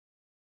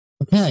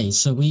Okay,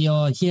 so we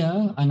are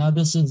here. I know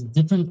this is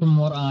different from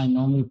what I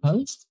normally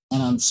post,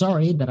 and I'm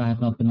sorry that I have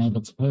not been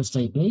able to post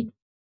lately.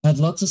 I had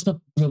lots of stuff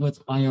to do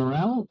with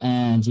IRL,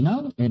 and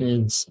it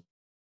is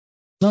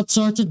not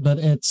sorted, but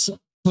it's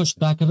pushed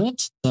back a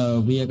bit. So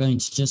we are going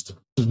to just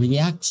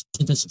react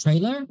to this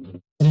trailer.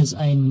 It is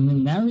a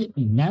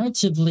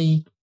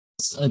narratively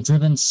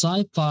driven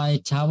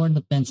sci-fi tower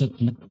defense with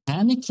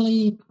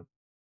mechanically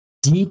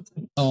deep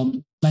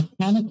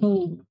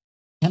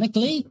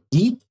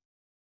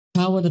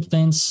tower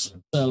defense,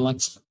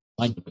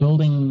 like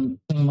building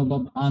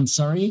thingamabob. I'm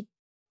sorry.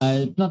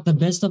 Not the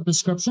best of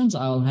descriptions.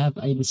 I'll have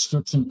a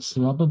description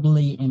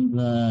probably in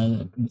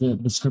the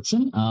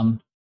description.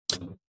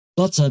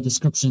 Lots of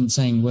description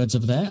saying words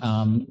over there.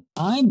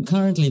 I'm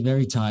currently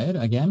very tired.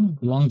 Again,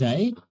 long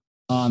day.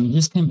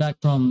 Just came back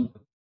from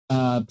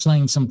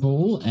playing some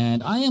pool,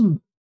 and I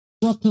am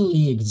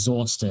properly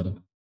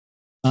exhausted.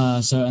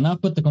 So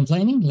enough with the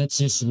complaining. Let's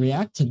just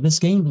react. This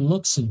game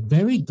looks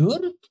very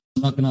good.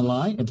 I'm not gonna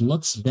lie, it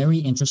looks very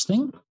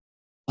interesting.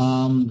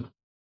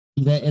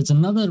 There is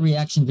another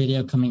reaction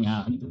video coming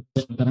out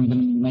that I'm gonna be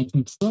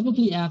making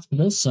probably after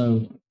this,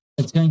 so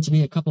it's going to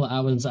be a couple of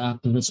hours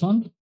after this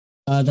one.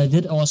 They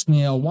did ask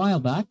me a while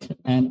back,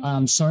 and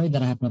I'm sorry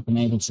that I have not been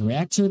able to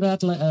react to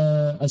that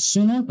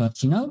sooner,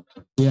 but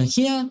we are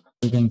here,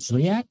 we're going to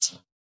react.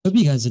 Hope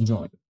you guys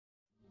enjoy.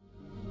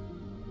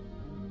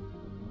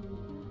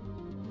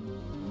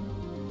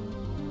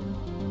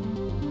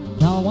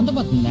 Now, I wonder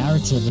what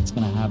narrative it's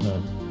going to have.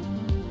 Like,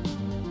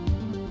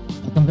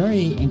 I'm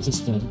very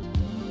interested.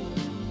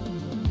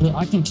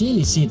 I can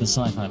clearly see the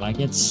sci-fi. Like,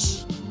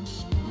 sci-fi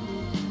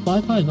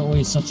is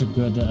always such a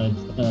good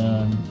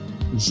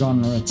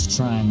genre to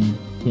try and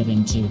get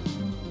into.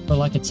 But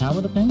like a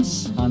tower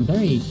defense, I'm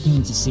very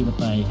keen to see what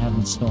they have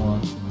in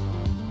store.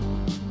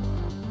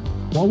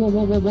 Whoa, whoa,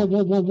 whoa, whoa, whoa,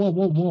 whoa, whoa, whoa,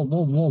 whoa, whoa,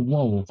 whoa, whoa,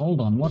 whoa. Hold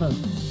on, what a...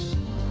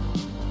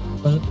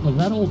 Was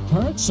that all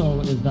perks,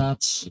 or is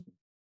that...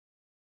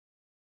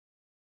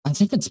 I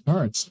think it's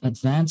perks.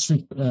 Advanced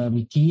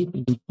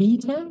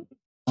repeater?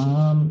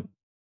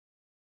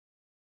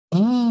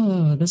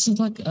 Oh, this is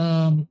like,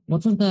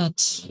 what was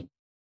that?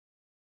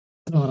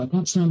 God, I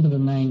can't remember the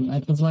name.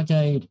 It was like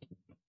I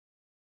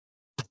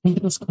think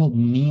it was called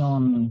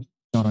Neon.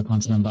 God, I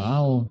can't remember.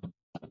 I'll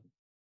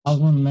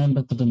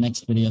remember for the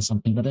next video or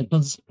something, but it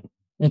was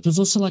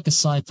also like a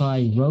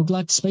sci-fi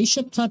roguelike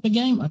spaceship type of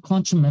game. I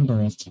can't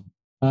remember it.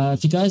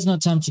 If you guys know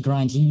Time to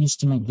Grind, he used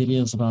to make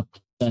videos about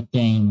that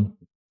game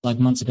like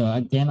months ago.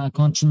 Again, I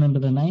can't remember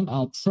the name.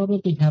 I'll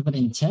probably have it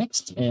in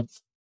text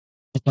if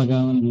I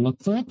go and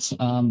look for it.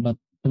 But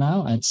for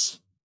now,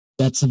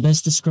 that's the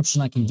best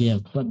description I can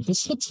give. But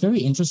this looks very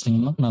interesting,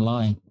 I'm not gonna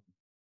lie.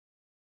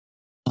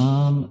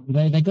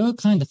 They go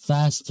kind of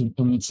fast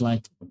for me to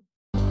like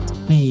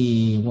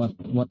see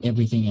what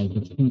everything is.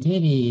 But you can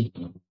clearly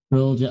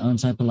build your own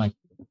type of like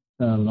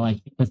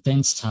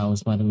defense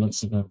towers by the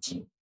looks of it.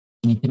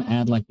 And you can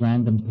add like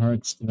random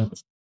perks to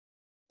it.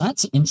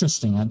 That's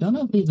interesting. I don't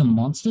know if these are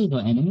monsters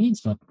or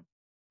enemies, but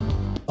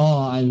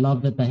oh, I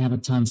love that they have a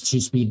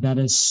 ×2 speed. That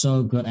is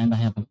so good, and I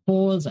have a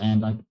pause,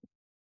 and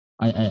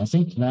I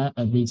think that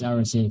these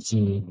arrows here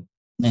to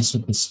mess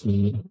with the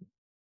speed.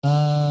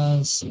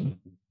 Let's see.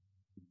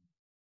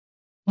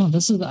 Oh,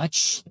 this is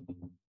actually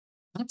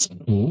that's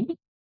cool.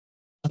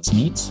 That's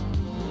neat.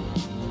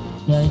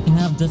 Yeah, you can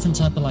have different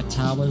type of like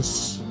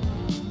towers.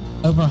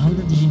 Over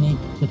 100 unique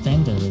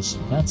defenders.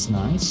 That's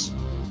nice.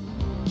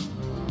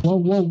 Whoa,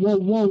 whoa, whoa,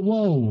 whoa,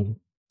 whoa.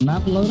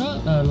 Map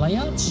loader,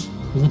 layouts?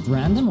 Is it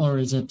random or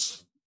is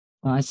it...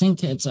 I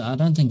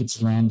don't think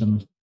it's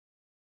random.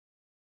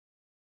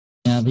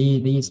 Yeah,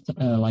 these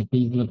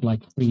look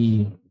like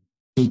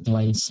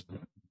pre-placed.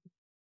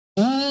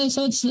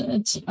 So it's,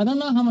 I don't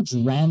know how much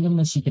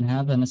randomness you can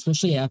have, and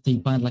especially after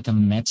you find like a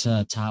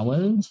meta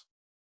tower.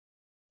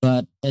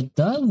 But it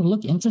does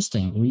look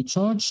interesting.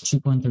 Recharge,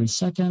 2.3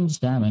 seconds,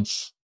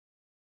 damage.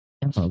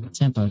 Tempo.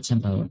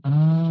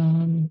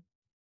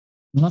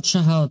 I'm not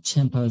sure how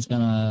tempo is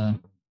gonna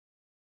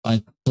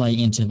like play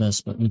into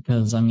this, but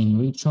because I mean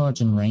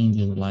recharge and range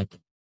is like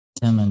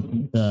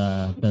determine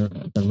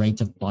the rate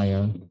of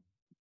fire.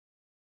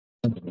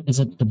 Is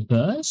it the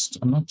burst?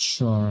 I'm not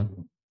sure.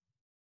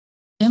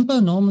 Tempo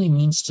normally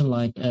means to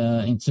like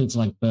includes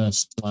like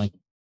burst, like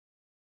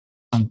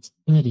I'm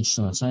pretty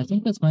sure. So I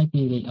think this might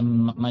be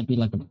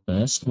like a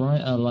burst,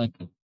 right? Like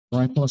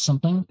rifle or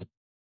something.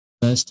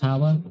 Burst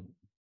tower.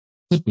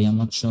 Could be, I'm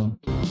not sure.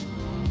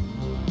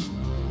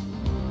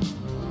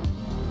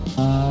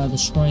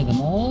 Destroy them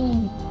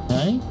all.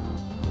 Okay.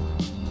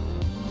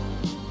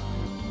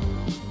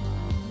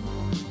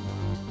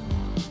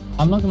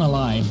 I'm not gonna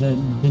lie, the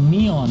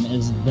neon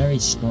is very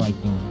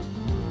striking.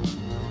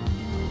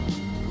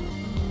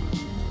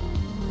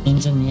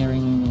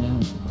 Engineering.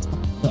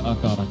 Oh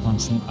god, I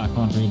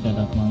can't read that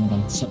at the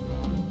moment. So,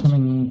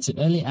 coming to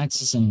early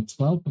access in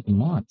 12th of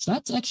March.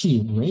 That's actually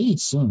really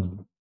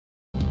soon.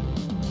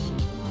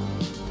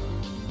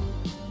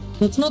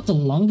 It's not the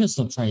longest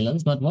of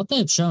trailers, but what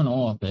they've shown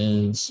off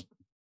is...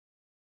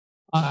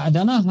 I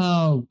don't know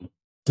how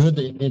good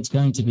it's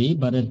going to be,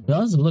 but it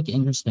does look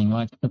interesting.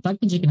 Like the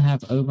fact that you can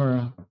have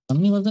over, how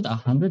many was it?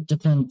 100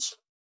 different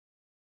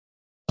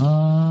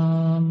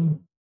tower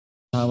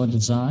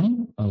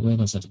design. Oh, where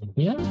was it?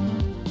 Here?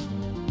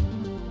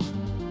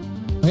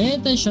 Where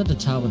they showed the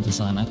tower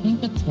design? I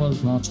think it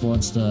was more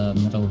towards the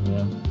middle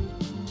here.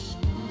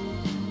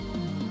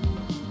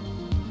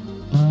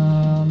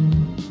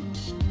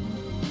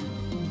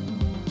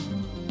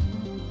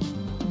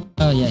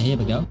 Oh yeah, here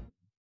we go.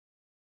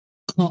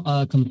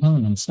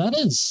 Components. That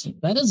is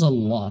a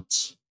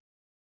lot.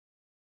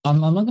 I'm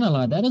not gonna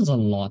lie, that is a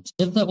lot.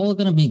 If they're all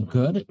gonna be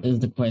good, is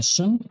the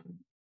question.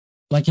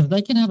 Like, if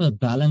they can have a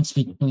balance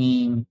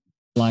between,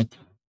 like,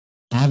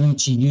 having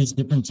to use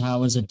different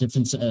towers at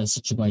different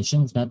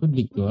situations, that would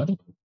be good.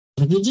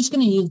 But if you're just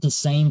gonna use the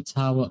same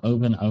tower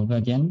over and over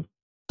again,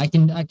 I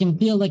can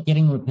feel like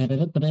getting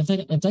repetitive. But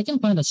if they can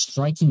find a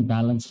striking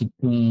balance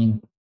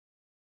between,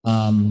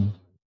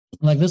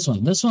 like this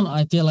one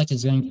I feel like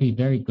is going to be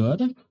very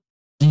good.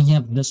 Then you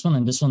have this one,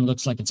 and this one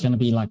looks like it's gonna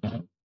be like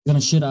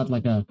gonna shoot out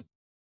like a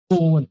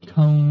forward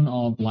cone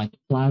of like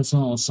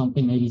plasma or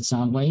something, maybe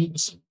sound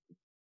waves.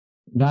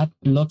 That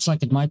looks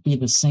like it might be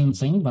the same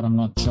thing, but I'm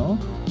not sure.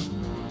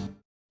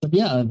 But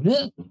yeah,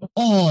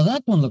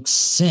 that one looks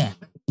sick.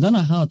 I don't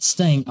know how it's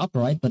staying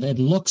upright, but it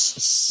looks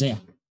sick.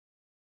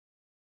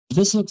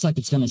 This looks like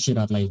it's going to shoot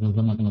out lasers,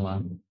 I'm not going to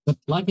lie. But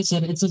like I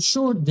said, it's a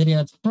short video.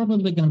 It's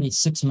probably going to be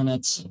 6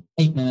 minutes,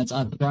 8 minutes.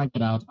 I've dragged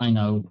it out, I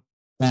know.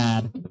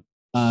 Bad.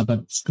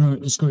 But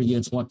screw you,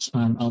 it's watch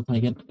time. I'll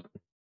take it.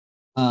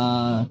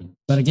 But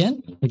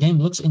again, the game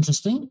looks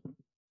interesting.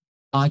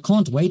 I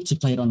can't wait to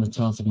play it on the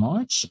 12th of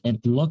March.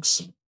 It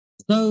looks...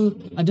 So,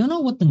 I don't know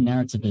what the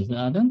narrative is.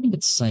 I don't think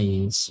it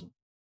says.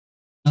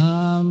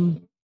 Blah,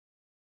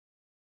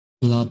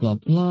 blah,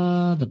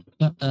 blah. The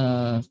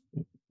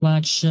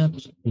flagship.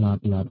 Blah,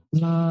 blah,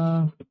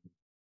 blah.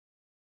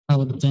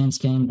 Power defense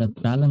game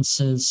that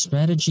balances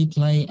strategy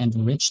play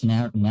and rich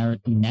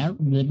narrative.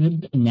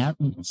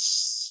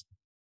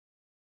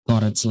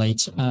 God, it's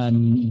late.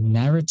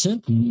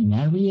 Narrative.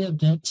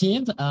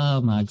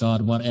 Oh my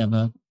god,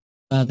 whatever.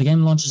 The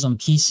game launches on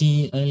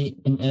PC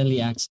in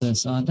early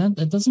access.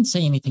 It doesn't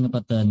say anything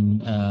about the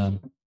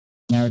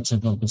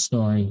narrative of the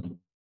story.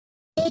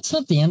 It's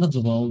not the end of the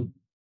world.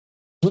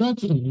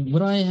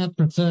 Would I have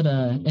preferred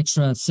an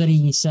extra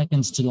 30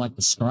 seconds to like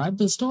describe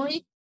the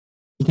story?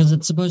 Because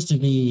it's supposed to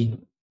be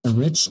a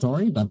rich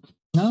story, but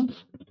no,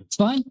 it's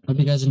fine. Hope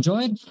you guys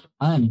enjoyed.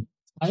 I'm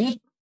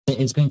tired.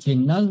 It's going to be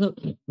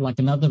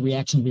another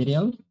reaction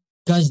video. If you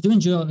guys do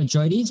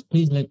enjoy these,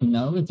 please let me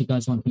know if you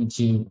guys want me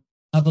to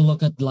have a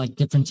look at like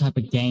different type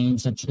of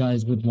games that you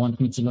guys would want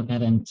me to look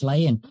at and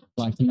play and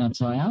like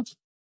try out.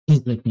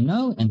 Please let me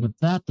know. And with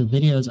that, the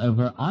video is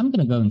over. I'm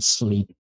gonna go and sleep.